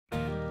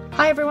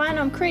Hi everyone,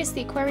 I'm Chris,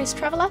 the Aquarius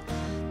Traveller.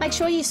 Make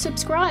sure you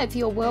subscribe for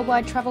your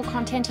worldwide travel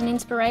content and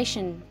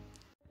inspiration.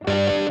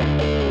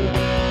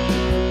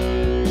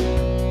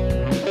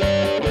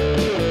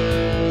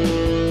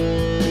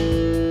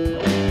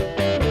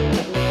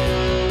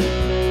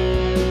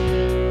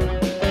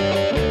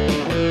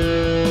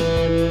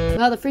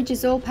 Well, the fridge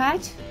is all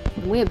packed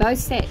and we're both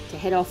set to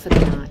head off for the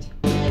night.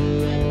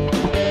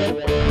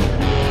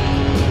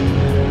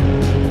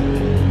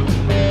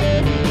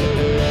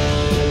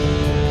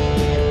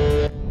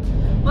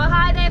 Well,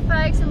 hi there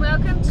folks, and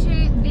welcome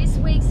to this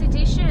week's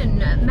edition.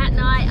 Matt and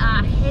I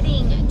are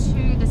heading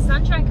to the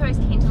Sunshine Coast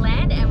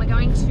hinterland and we're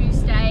going to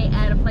stay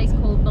at a place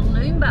called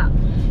Booloumba.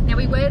 Now,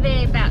 we were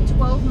there about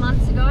 12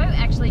 months ago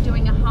actually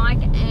doing a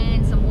hike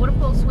and some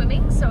waterfall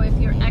swimming, so if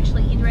you're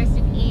actually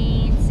interested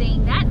in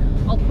seeing that,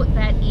 I'll put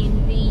that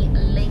in the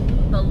link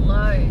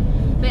below.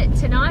 But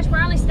tonight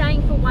we're only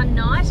staying for one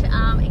night.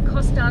 It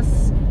cost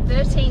us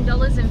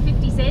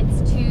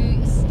 $13.50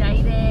 to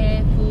stay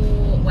there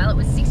for, well, it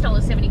was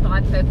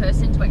 $6.75 per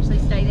person to actually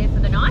stay there for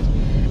the night.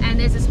 And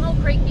there's a small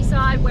creek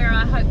beside where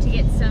I hope to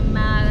get some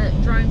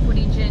drone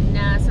footage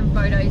and some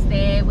photos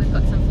there. We've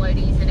got some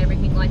floaties and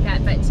everything like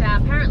that, but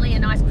apparently a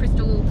nice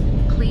crystal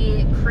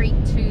clear creek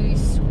to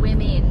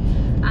swim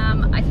in.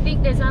 I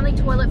think there's only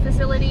toilet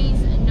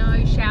facilities,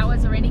 no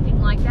showers or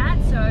anything like that.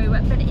 So,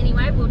 but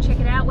anyway, we'll check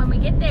it out when we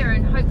get there,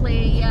 and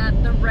hopefully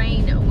the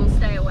rain will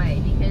stay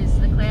away because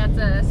the clouds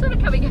are sort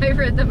of coming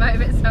over at the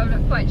moment, so I'm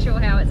not quite sure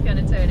how it's going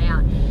to turn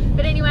out.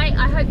 But anyway,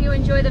 I hope you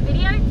enjoy the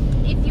video.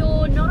 If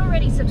you're not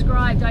already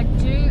subscribed, I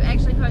do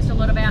actually post a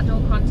lot of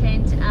outdoor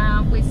content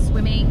with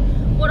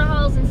swimming,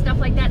 waterholes and stuff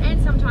like that,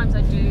 and sometimes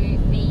I do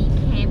the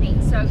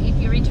camping. So if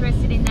you're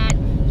interested in that,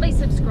 please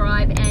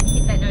subscribe and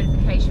hit that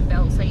notification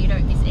bell so you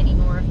don't miss any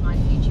more of my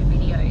future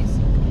videos.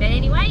 But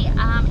anyway,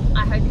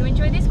 I hope you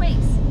enjoy this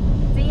week's.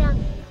 See ya!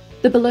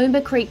 The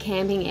Booloumba Creek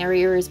Camping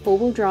area is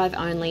four-wheel drive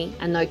only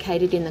and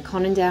located in the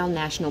Conondale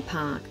National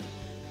Park.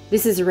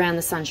 This is around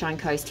the Sunshine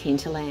Coast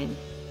hinterland.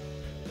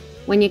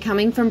 When you're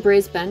coming from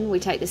Brisbane, we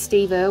take the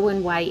Steve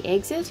Irwin Way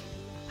exit,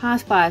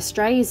 pass by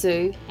Australia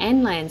Zoo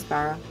and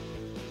Landsborough,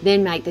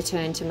 then make the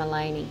turn to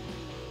Maleny.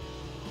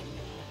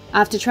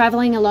 After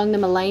travelling along the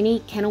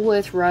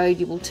Maleny-Kenilworth Road,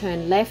 you will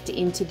turn left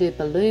into the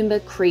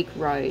Booloumba Creek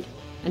Road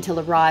until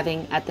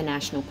arriving at the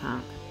National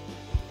Park.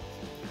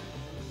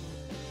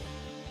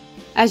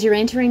 As you're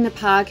entering the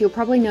park, you'll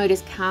probably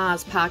notice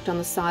cars parked on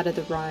the side of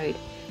the road.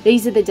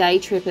 These are the day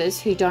trippers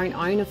who don't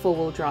own a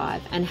four-wheel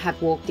drive and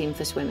have walked in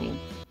for swimming.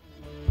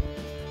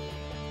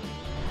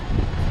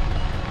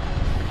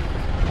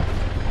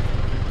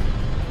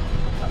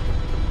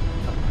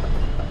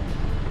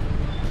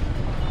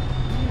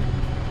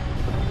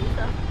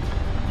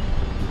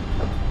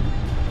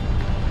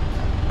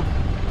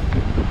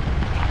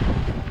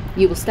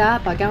 You will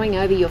start by going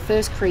over your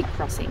first creek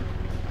crossing.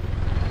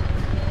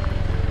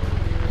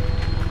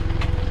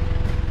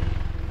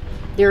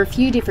 There are a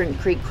few different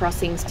creek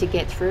crossings to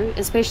get through,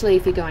 especially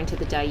if you're going to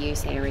the day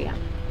use area.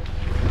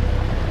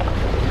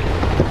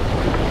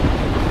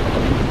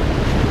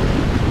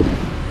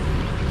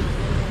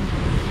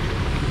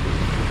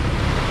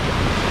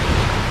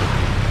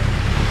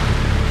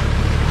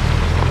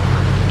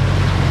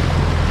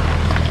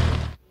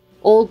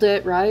 All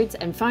dirt roads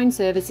and phone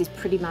service is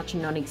pretty much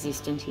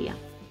non-existent here.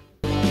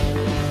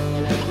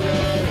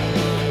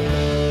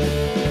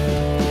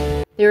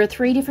 There are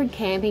 3 different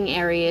camping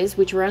areas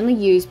which are only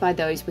used by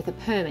those with a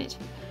permit,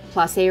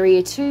 plus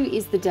Area 2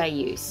 is the day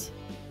use.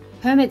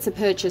 Permits are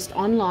purchased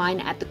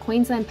online at the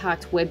Queensland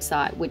Parks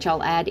website, which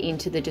I'll add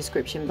into the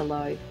description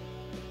below.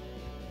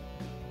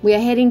 We are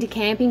heading to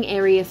Camping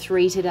Area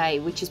 3 today,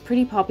 which is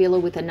pretty popular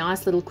with a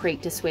nice little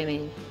creek to swim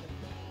in.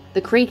 The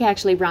creek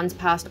actually runs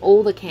past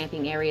all the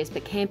camping areas,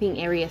 but Camping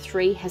Area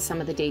 3 has some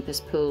of the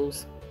deepest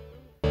pools.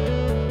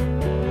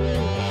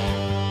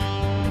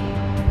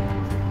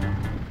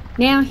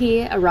 Now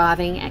here,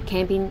 arriving at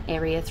Camping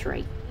Area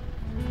 3.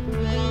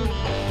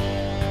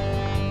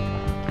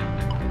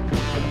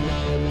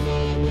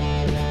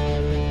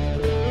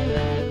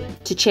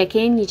 To check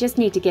in, you just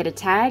need to get a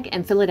tag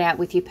and fill it out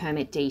with your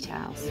permit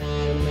details.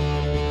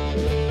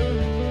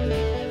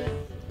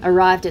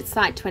 Arrived at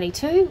Site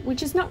 22,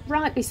 which is not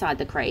right beside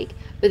the creek,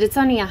 but it's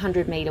only a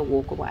 100-metre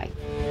walk away.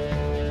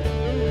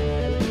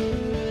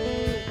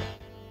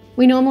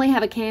 We normally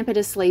have a camper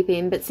to sleep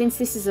in, but since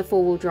this is a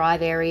four-wheel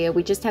drive area,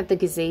 we just have the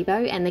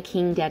gazebo and the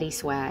King Daddy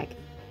swag.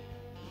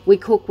 We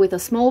cook with a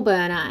small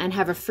burner and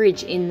have a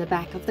fridge in the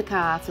back of the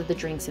car for the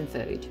drinks and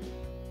food.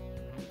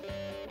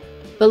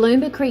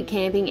 Booloumba Creek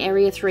Camping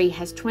Area 3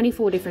 has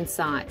 24 different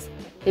sites.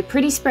 They're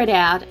pretty spread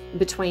out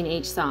between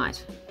each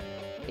site.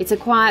 It's a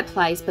quiet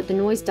place, but the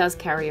noise does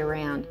carry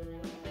around.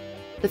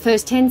 The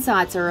first 10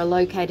 sites are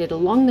located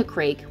along the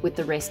creek with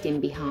the rest in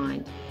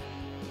behind.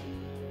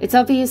 It's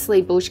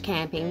obviously bush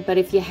camping, but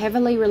if you're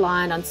heavily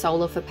reliant on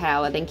solar for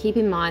power, then keep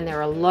in mind there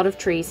are a lot of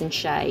trees and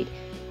shade,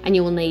 and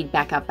you will need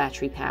backup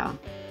battery power.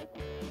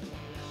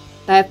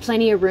 They have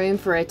plenty of room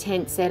for a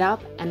tent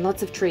setup and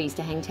lots of trees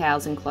to hang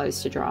towels and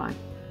clothes to dry.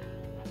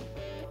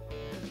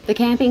 The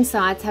camping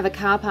sites have a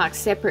car park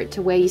separate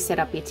to where you set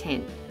up your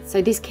tent.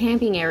 So this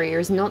camping area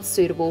is not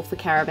suitable for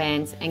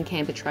caravans and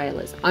camper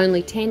trailers,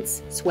 only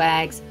tents,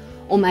 swags,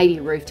 or maybe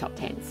rooftop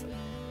tents.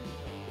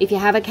 If you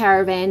have a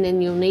caravan,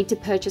 then you'll need to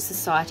purchase a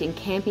site in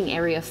camping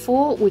area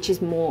 4, which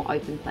is more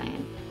open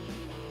plan.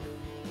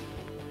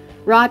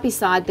 Right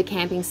beside the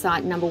camping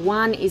site number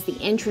 1 is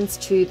the entrance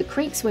to the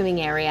creek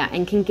swimming area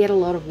and can get a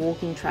lot of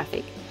walking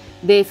traffic.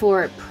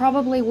 Therefore, it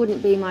probably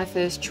wouldn't be my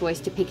first choice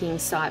to picking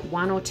site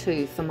 1 or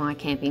 2 for my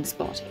camping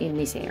spot in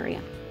this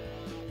area.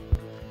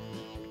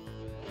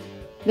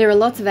 There are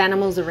lots of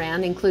animals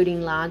around,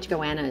 including large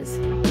goannas.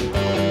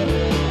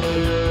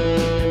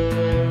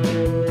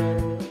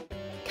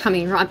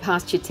 Coming right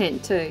past your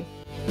tent too.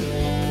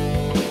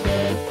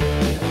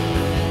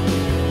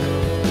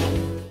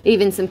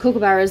 Even some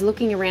kookaburras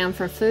looking around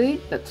for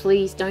food, but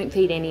please don't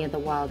feed any of the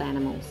wild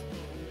animals.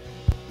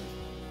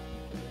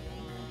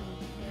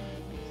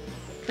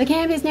 The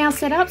camp is now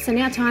set up, so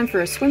now time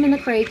for a swim in the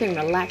creek and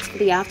relax for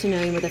the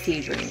afternoon with a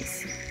few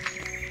drinks.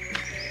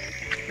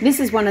 This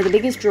is one of the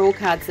biggest draw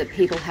cards that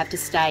people have to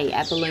stay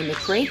at Booloumba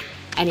Creek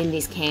and in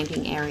this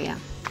camping area.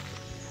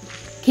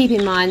 Keep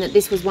in mind that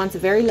this was once a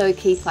very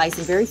low-key place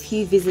and very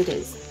few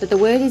visitors, but the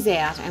word is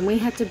out and we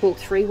had to book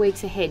 3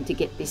 weeks ahead to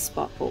get this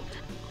spot booked.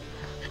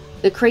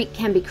 The creek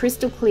can be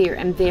crystal clear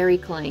and very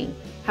clean.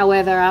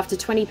 However, after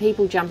 20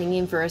 people jumping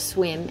in for a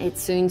swim, it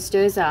soon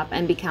stirs up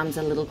and becomes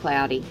a little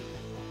cloudy.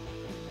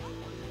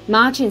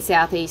 March in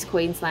southeast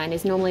Queensland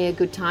is normally a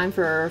good time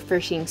for a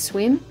refreshing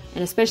swim,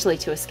 and especially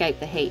to escape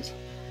the heat.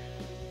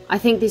 I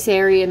think this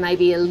area may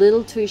be a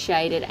little too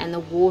shaded and the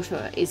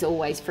water is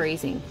always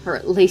freezing, or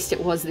at least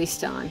it was this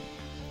time.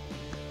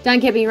 Don't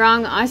get me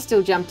wrong, I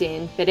still jumped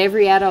in, but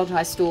every adult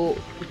I saw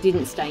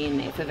didn't stay in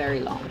there for very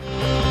long.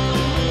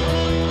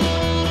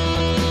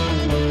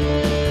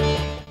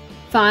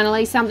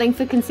 Finally, something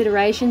for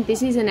consideration,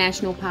 this is a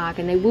national park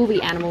and there will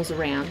be animals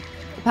around.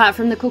 Apart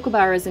from the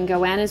kookaburras and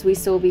goannas we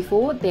saw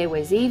before, there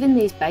was even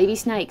this baby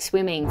snake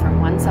swimming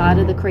from one side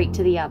of the creek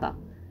to the other.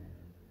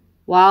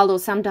 Wild or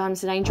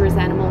sometimes dangerous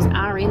animals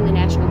are in the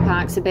national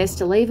park, so best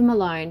to leave them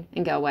alone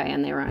and go away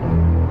on their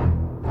own.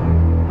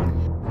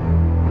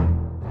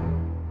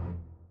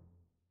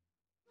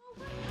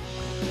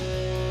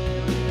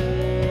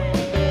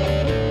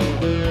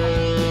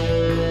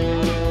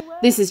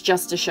 This is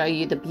just to show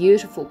you the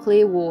beautiful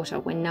clear water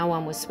when no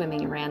one was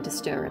swimming around to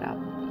stir it up.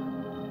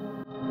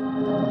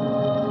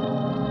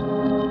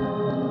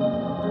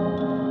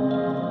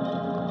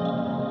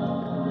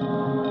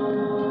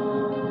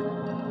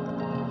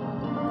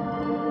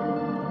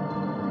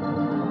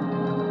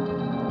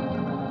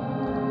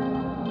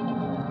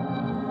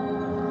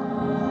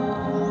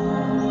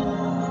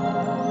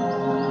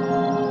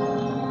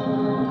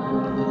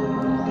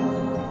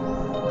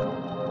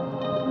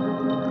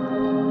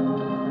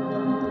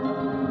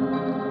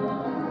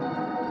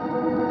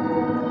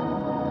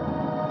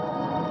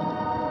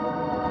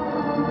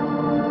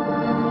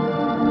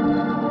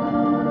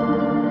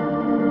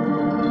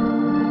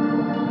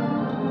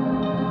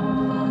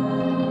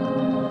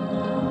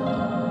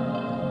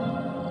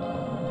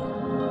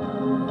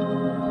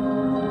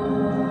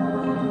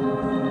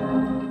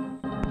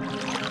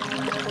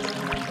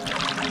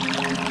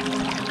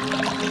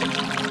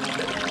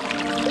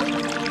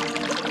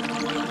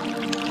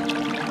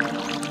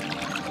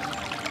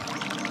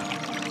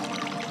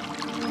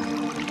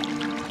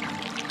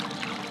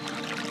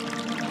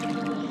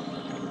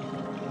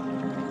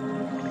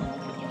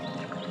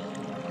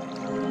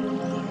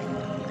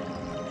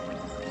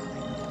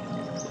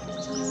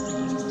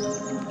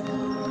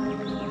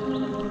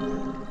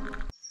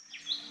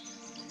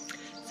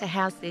 So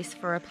how's this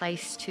for a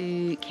place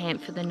to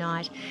camp for the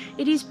night?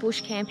 It is bush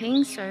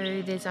camping,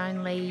 so there's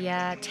only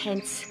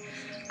tents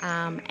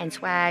and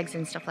swags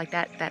and stuff like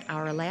that that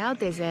are allowed.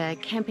 There's a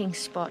camping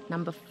spot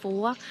number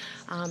 4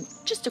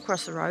 just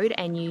across the road,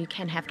 and you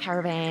can have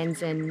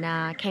caravans and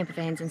camper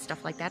vans and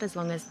stuff like that as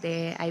long as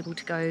they're able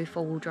to go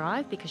 4-wheel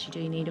drive, because you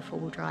do need a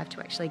 4-wheel drive to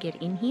actually get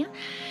in here.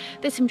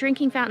 There's some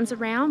drinking fountains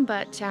around,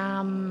 but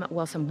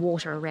well, some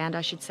water around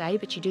I should say,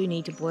 but you do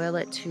need to boil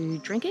it to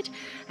drink it,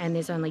 and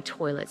there's only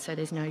toilets, so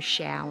there's no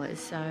showers.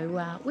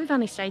 So we've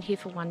only stayed here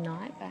for one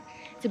night, but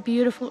it's a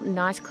beautiful,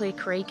 nice clear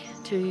creek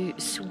to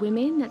swim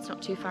in. That's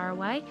not too far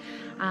away.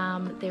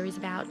 There is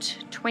about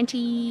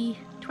 20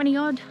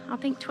 odd, I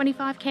think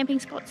 25 camping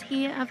spots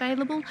here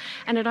available,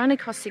 and it only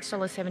costs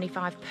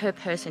 $6.75 per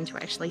person to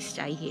actually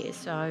stay here.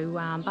 So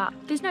but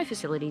there's no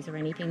facilities or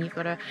anything. You've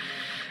got a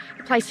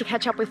place to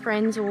catch up with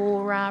friends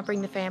or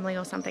bring the family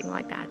or something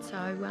like that.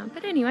 So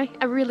but anyway,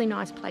 a really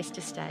nice place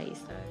to stay.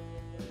 So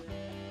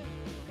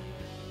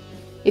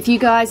if you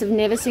guys have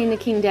never seen the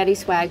King Daddy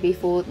swag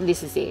before,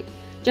 this is it.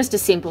 Just a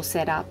simple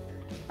setup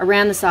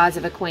around the size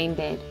of a queen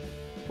bed.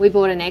 We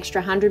bought an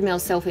extra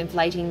 100mm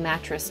self-inflating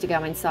mattress to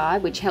go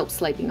inside, which helps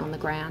sleeping on the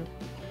ground.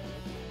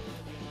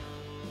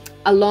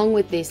 Along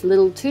with this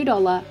little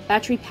 $2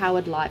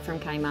 battery-powered light from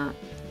Kmart.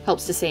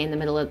 Helps to see in the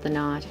middle of the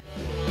night.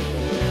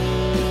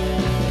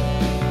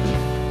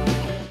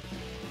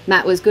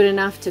 Matt was good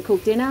enough to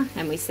cook dinner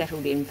and we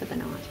settled in for the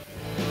night.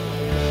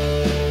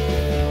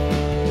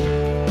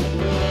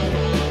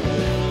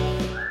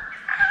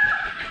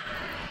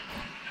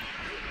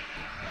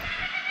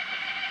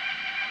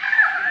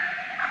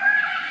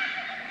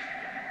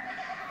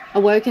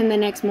 Awoken the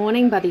next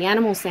morning by the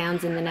animal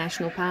sounds in the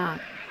national park.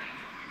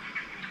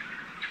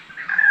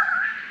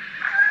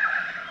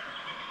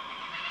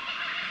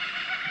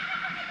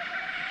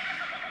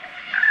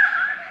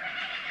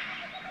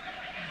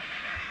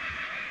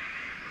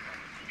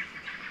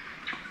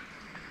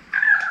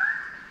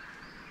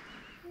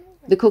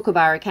 The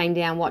kookaburra came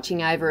down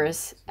watching over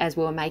us as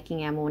we were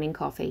making our morning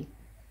coffee.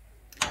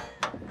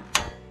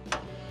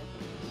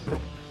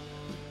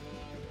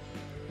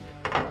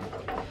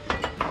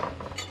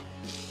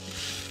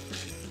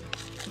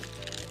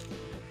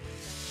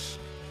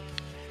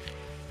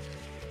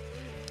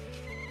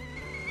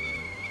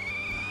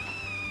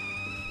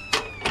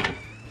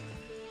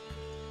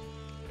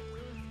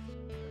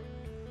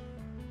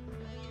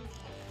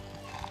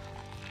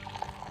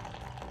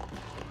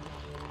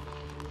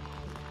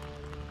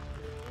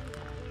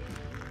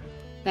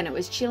 Then it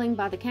was chilling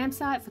by the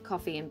campsite for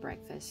coffee and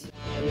breakfast.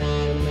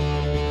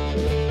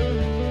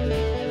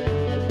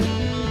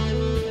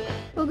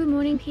 Well, good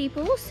morning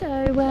people.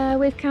 So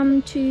we've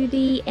come to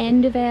the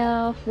end of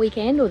our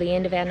weekend, or the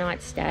end of our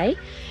night stay.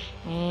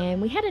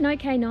 And we had an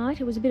okay night.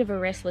 It was a bit of a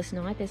restless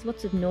night. There's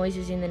lots of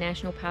noises in the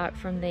national park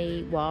from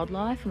the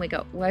wildlife, and we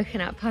got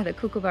woken up by the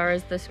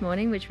kookaburras this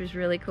morning, which was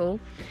really cool.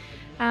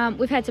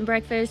 We've had some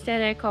breakfast,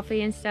 had our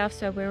coffee and stuff,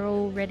 so we're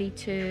all ready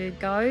to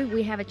go.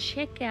 We have a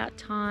checkout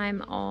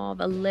time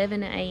of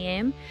 11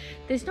 AM.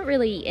 There's not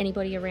really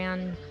anybody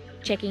around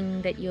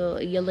checking that you're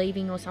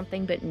leaving or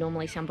something, but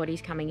normally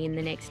somebody's coming in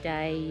the next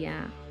day,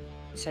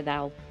 so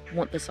they'll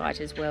want the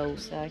site as well.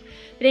 But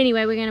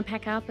anyway, we're going to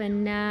pack up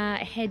and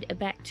head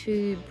back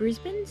to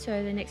Brisbane.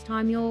 So the next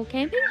time you're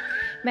camping,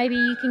 maybe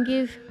you can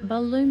give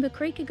Booloumba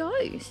Creek a go.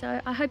 So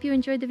I hope you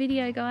enjoyed the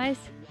video, guys.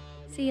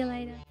 See you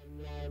later.